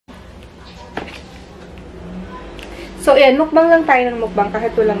So, ayan, mukbang lang tayo ng mukbang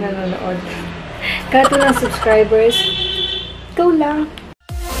kahit walang nanonood. Kahit walang subscribers. Go lang.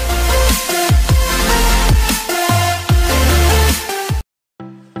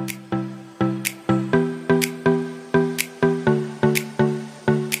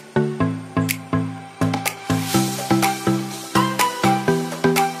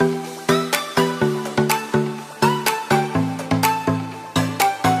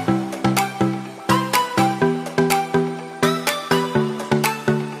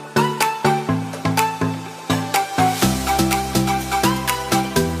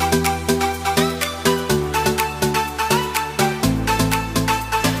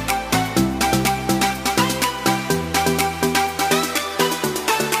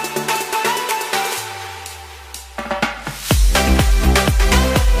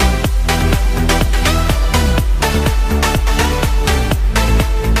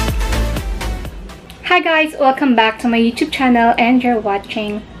 Hi guys! Welcome back to my YouTube channel and you're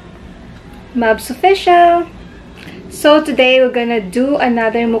watching Mhavz Official. So today we're gonna do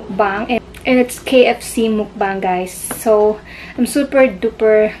another mukbang and it's KFC Mukbang, guys. So I'm super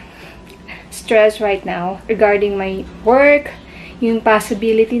duper stressed right now regarding my work, yung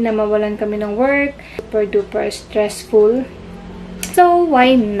possibility na mawalan kami ng work. Super duper stressful. So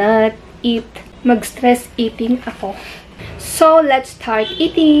why not eat? Mag-stress eating ako. So let's start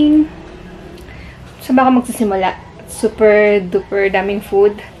eating! Saan ba ako magsisimula? Super duper daming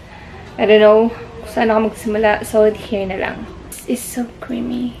food. I don't know saan ako magsisimula. So, here na lang. This is so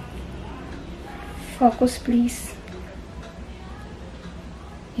creamy. Focus, please.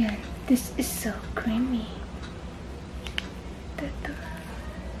 Yan. This is so creamy. Dito.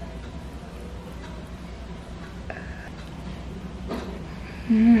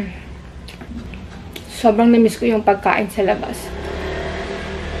 Sobrang namiss ko yung pagkain sa labas.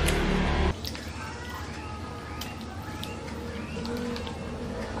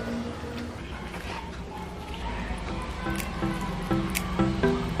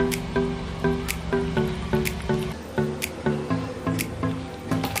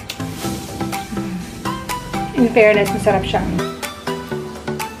 In fairness, masarap siya.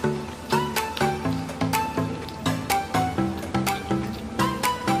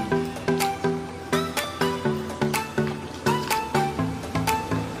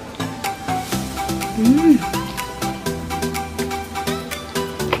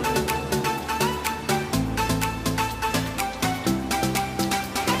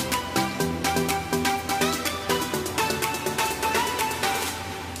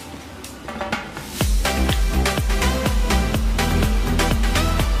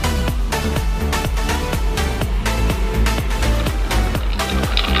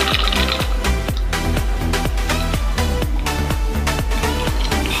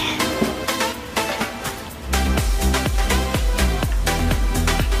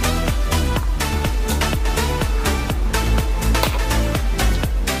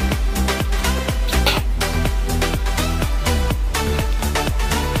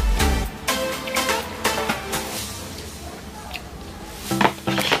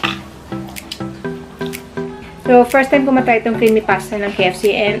 So, first time ko matry itong creamy pasta ng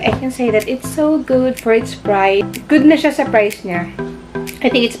KFC and I can say that it's so good for its price. Good na siya sa price niya.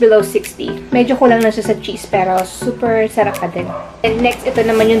 I think it's below 60. Medyo kulang na siya sa cheese pero super sarap pa din. And next, ito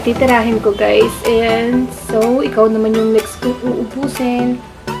naman yung titirahin ko, guys. And so, ikaw naman yung next ko uubusin.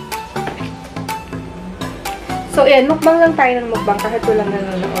 So, ayan, mukbang lang tayo ng mukbang kahit walang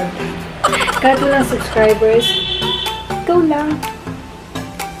nanonood. Kahit walang subscribers. Go lang.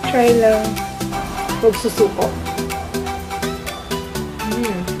 Try lang. Huwag susuko.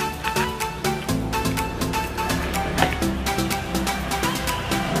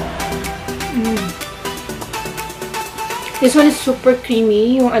 This one is super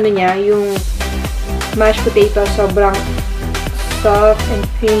creamy. Yung ano niya, yung mashed potato, sobrang soft and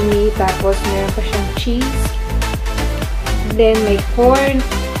creamy. Tapos, meron pa siyang cheese. Then, may corn.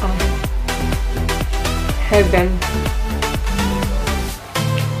 Oh. Heaven.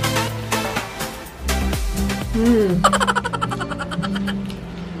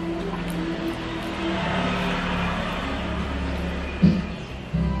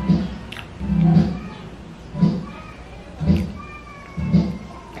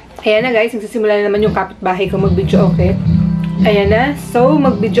 Ayan na, guys, nagsisimula na naman yung kapitbahay ko mag-video okay. Ayan na. So,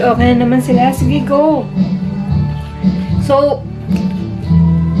 mag-video okay na naman sila. Sige, go! So,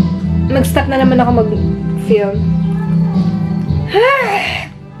 nag-stop na naman ako mag-film.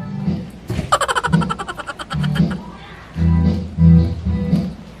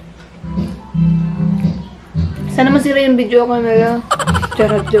 Sana masira yung video ko na lang.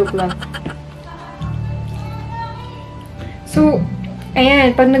 Charot, joke lang. So,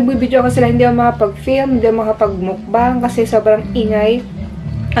 ayan, pag nagbibideo ako sila, hindi ako makapag-film, hindi ako makapag-mukbang kasi sobrang ingay.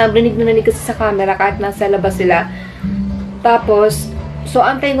 Rinig na rinig kasi sa camera kahit nasa labas sila. Tapos, so,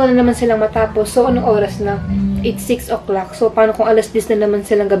 antayin ko na naman silang matapos. So, anong oras na? It's 6 o'clock. So, paano kung alas 10 na naman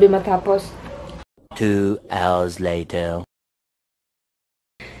silang gabi matapos? 2 hours later.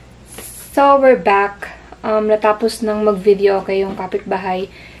 So, we're back. Natapos nang mag-video okay yung kapitbahay.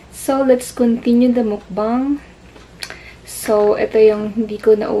 So, let's continue the mukbang. So, ito yung hindi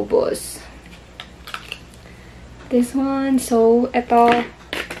ko naubos. This one. So, ito.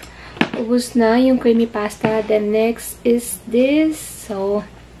 Ubus na yung creamy pasta. Then, next is this. So,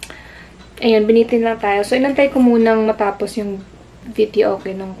 ayun, binitin lang tayo. So, inantay ko munang matapos yung video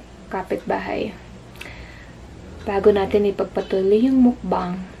okay ng kapitbahay. Bago natin ipagpatuloy yung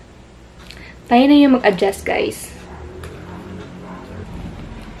mukbang. Tayo na yung mag-adjust, guys.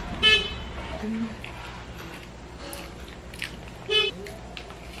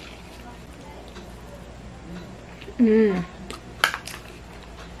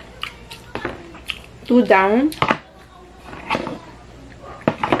 Two down.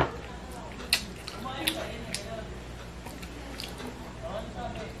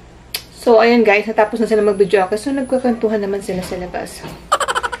 So, ayun guys, natapos na sila mag-video ako. So, nagkakwentuhan naman sila sa labas.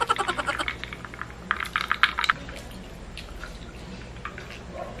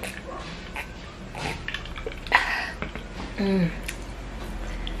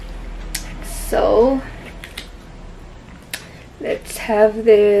 So, let's have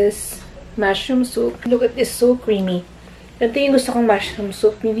this mushroom soup. Look at this, so creamy. Ito yung gusto kong mushroom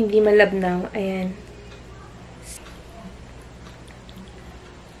soup, yung hindi malabnaw. Ayan.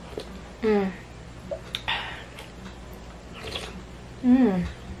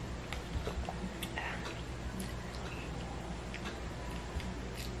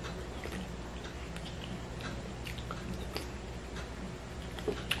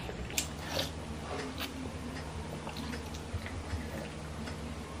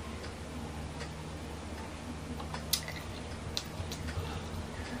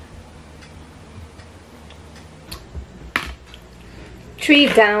 Three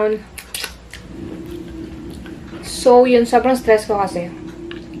down. So, yun, sobrang stress ko kasi.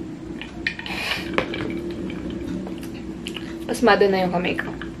 Pasmado na yung kamay ko.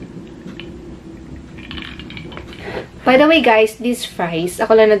 By the way, guys, these fries,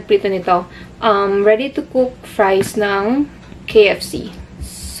 ako lang nagprito nito. Ready to cook fries ng KFC.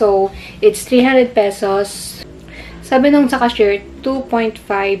 So, it's 300 pesos. Sabi nung sa cashier, 2.5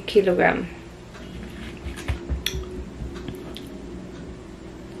 kilogram.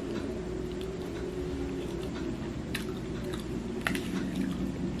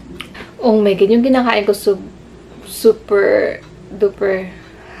 Oh my God, yung kinakain ko super duper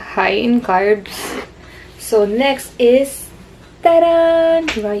high in carbs. So, next is taran!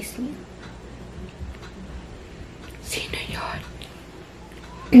 Rice. Sino yun?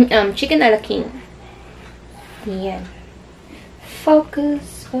 Chicken a la king. Yan.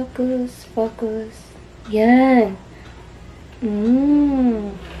 Focus, focus, focus. Yan.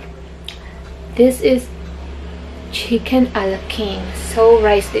 This is chicken a la king. So,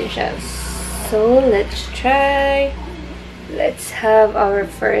 rice din siya. So, let's try. Let's have our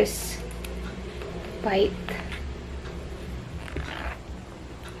first bite.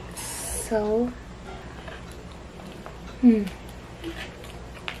 So,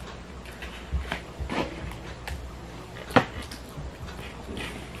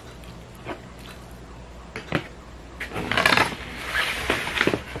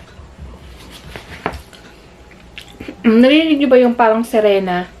 narinig niyo ba yung parang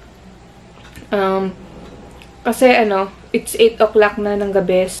sirena? Kasi it's 8 o'clock na ng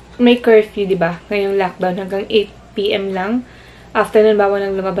gabi. May curfew, di ba? Ngayong lockdown hanggang 8 PM lang. After nun, bawal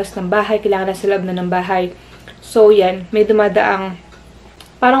nang lumabas ng bahay. Kailangan na sa loob na ng bahay. So, yan. May dumadaang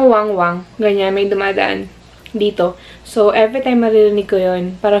parang wang-wang. Ganyan, may dumadaan dito. So, every time maririnig ko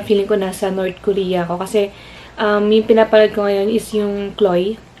yun, parang feeling ko nasa North Korea ako. Kasi, yung pinapanood ko ngayon is yung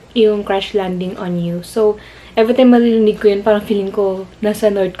Chloe, yung Crash Landing on You. So, every time maririnig ko yun, parang feeling ko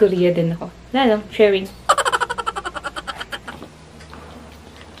nasa North Korea din ako. Wala lang, sharing.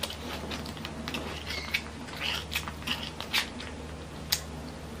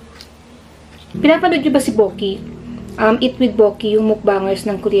 Pinapanood nyo ba si Boki? Eat with Boki, yung mukbangers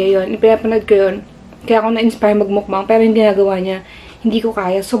ng Korea yun. Pinapanood ko yun. Kaya ako na-inspire magmukbang, pero yung ginagawa niya, hindi ko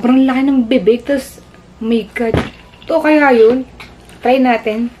kaya. Sobrang laki ng bibig, tas, oh my God. Ito kaya yun? Try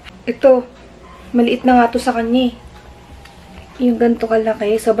natin. Ito, maliit na nga to sa kanya eh. Yung ganito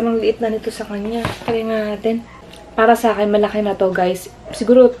kalaki, sobrang liit na nito sa kanya. Try nga natin. Para sa akin, malaki na to guys.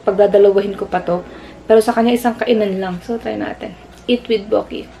 Siguro, pagdadalawahin ko pa to. Pero sa kanya, isang kainan lang. So, try natin. Eat with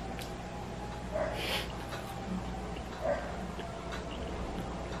Boki.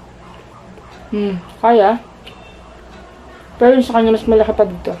 Kaya. Pero sa kanya, mas malaki pa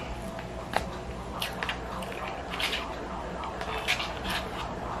dito.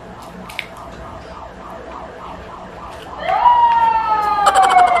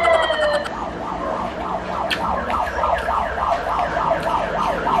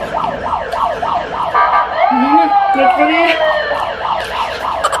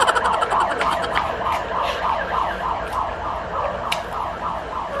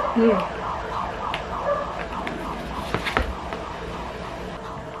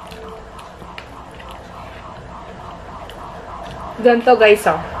 Ganito guys,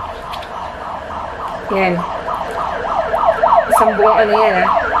 oh. Yan. Isang buong ano yan, ah.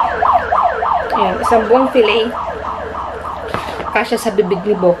 Yan. Isang buong fillet. Kasya sa bibig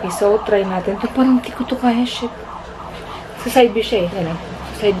ni Boki. So, try natin. Ito parang hindi ko ito kaya, shit. Sa side view siya, eh. Yan,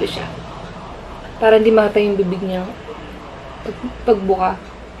 sa side view siya. Para hindi makita yung bibig niya. Pagbuka.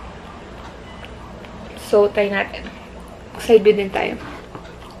 So, try natin. Side view din tayo.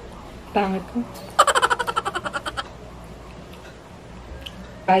 Pangit ko.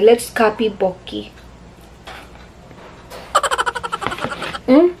 Let's copy Boki.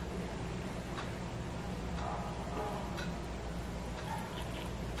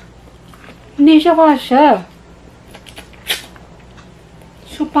 Hindi siya kasya.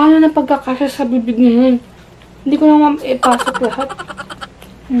 So, paano na pagkakasya sa bibig niya yun? Hindi ko naman ipasok lahat.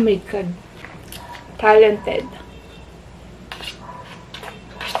 Oh my God. Talented.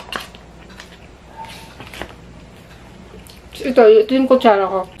 Ito yung kutsara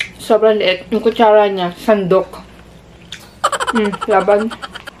ko. Sobrang liit. Yung kutsara niya, sandok. Laban.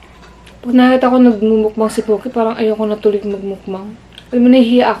 Pag nakita ko nagmumukbang si Boki, parang ayoko na tuloy magmukbang. Alam mo,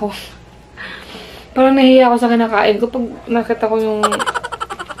 nahihiya ako. Parang nahihiya ako sa kinakain ko pag nakita ko yung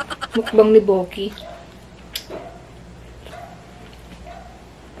mukbang ni Boki.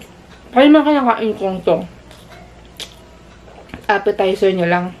 Kaya man kinakain ko ito. Appetizer niya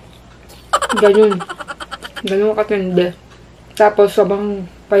lang. Ganun. Ganun katindi. Tapos, sobrang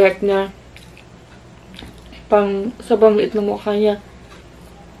payat niya. Sobrang liit ng mukha niya.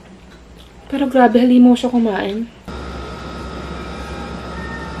 Pero grabe, halimaw siya kumain.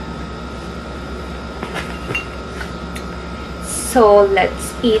 So,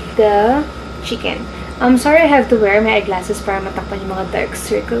 let's eat the chicken. I'm sorry I have to wear my eyeglasses para matakpan yung mga dark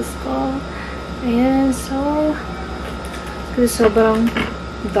circles ko. Ayan, so... Kasi sobrang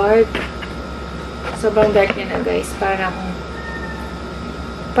dark. Sobrang dark niya na, guys.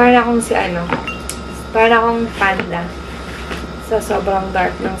 Para akong si ano. Para akong panda. So, sobrang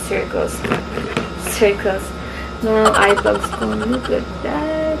dark ng circles. Circles ng eye bags ko. Look at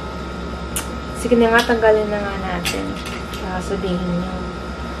that. Sige na nga, tanggalin na nga natin. Sabihin nyo.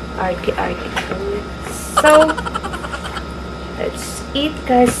 Arky-arky. So, let's eat,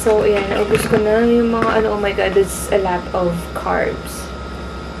 guys. So, ayan. Naubos ko na yung mga ano. Oh my God, there's a lot of carbs.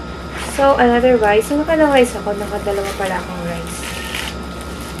 So, another rice. So, nakadalawang rice ako. Nakadalawa pala akong rice.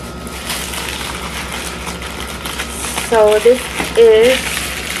 So, this is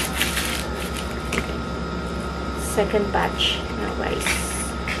second batch na rice.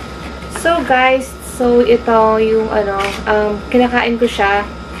 So, guys, so ito yung ano, kinakain ko siya.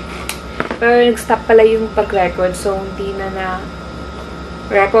 Pero nag-stop pala yung pag-record. So, hindi na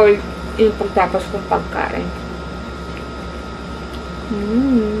record yung pagtapos kong pagkain.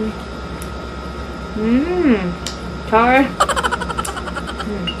 Char.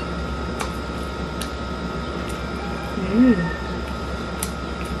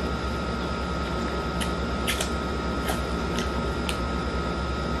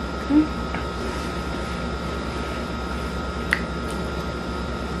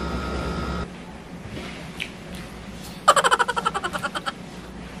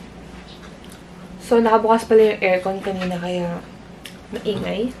 So, nakabukas pala yung aircon kanina kaya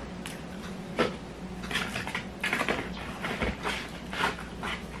maingay.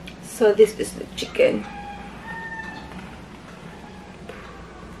 So, this is the chicken.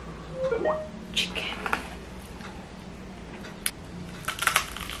 Chicken.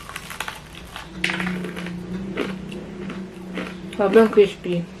 Sobrang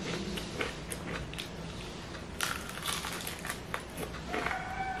crispy.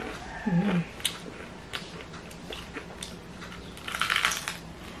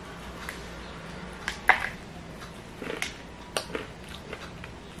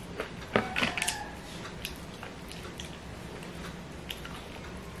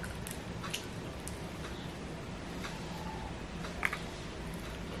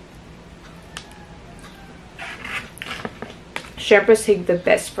 syempre save the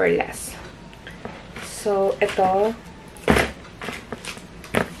best for last. So, ito,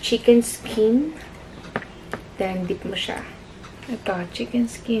 chicken skin. Then, dip mo siya. Ito, chicken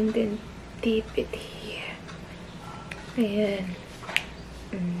skin. Then, dip it here. Ayan.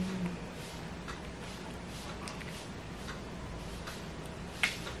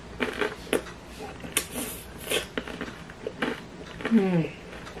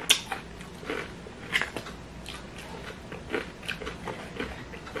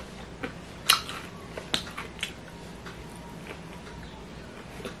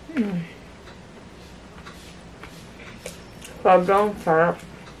 Sobrang sarap.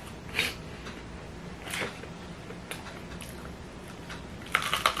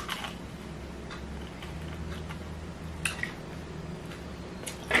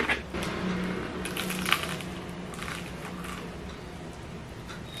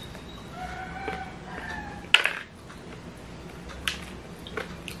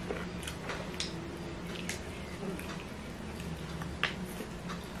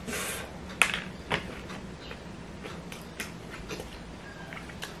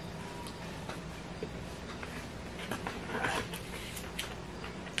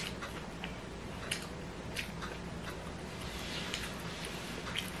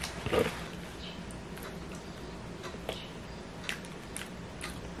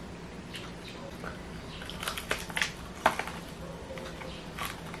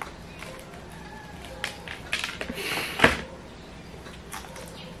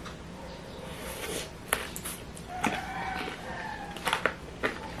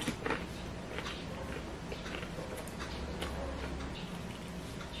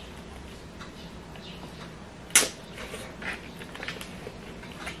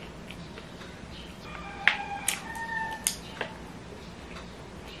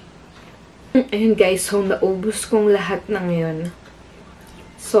 Ayun guys, so naubos kong lahat ng yun.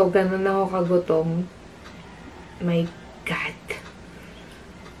 So, ganun ako kagutom. My God.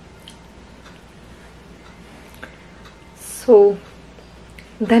 So,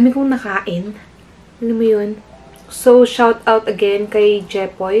 dami kong nakain. Alam mo yun? So, shout out again kay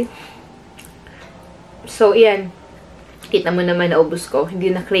Jepoy. So, iyan. Kita mo naman naubos ko.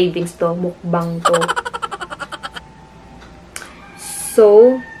 Hindi na cravings to. Mukbang to.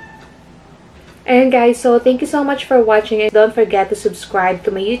 So, and guys, so thank you so much for watching, and don't forget to subscribe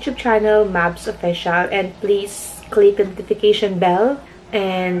to my YouTube channel, Mhavz Official, and please click the notification bell,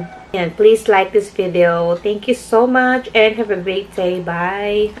 and please like this video. Thank you so much and have a great day.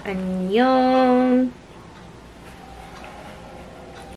 Bye. Annyeong.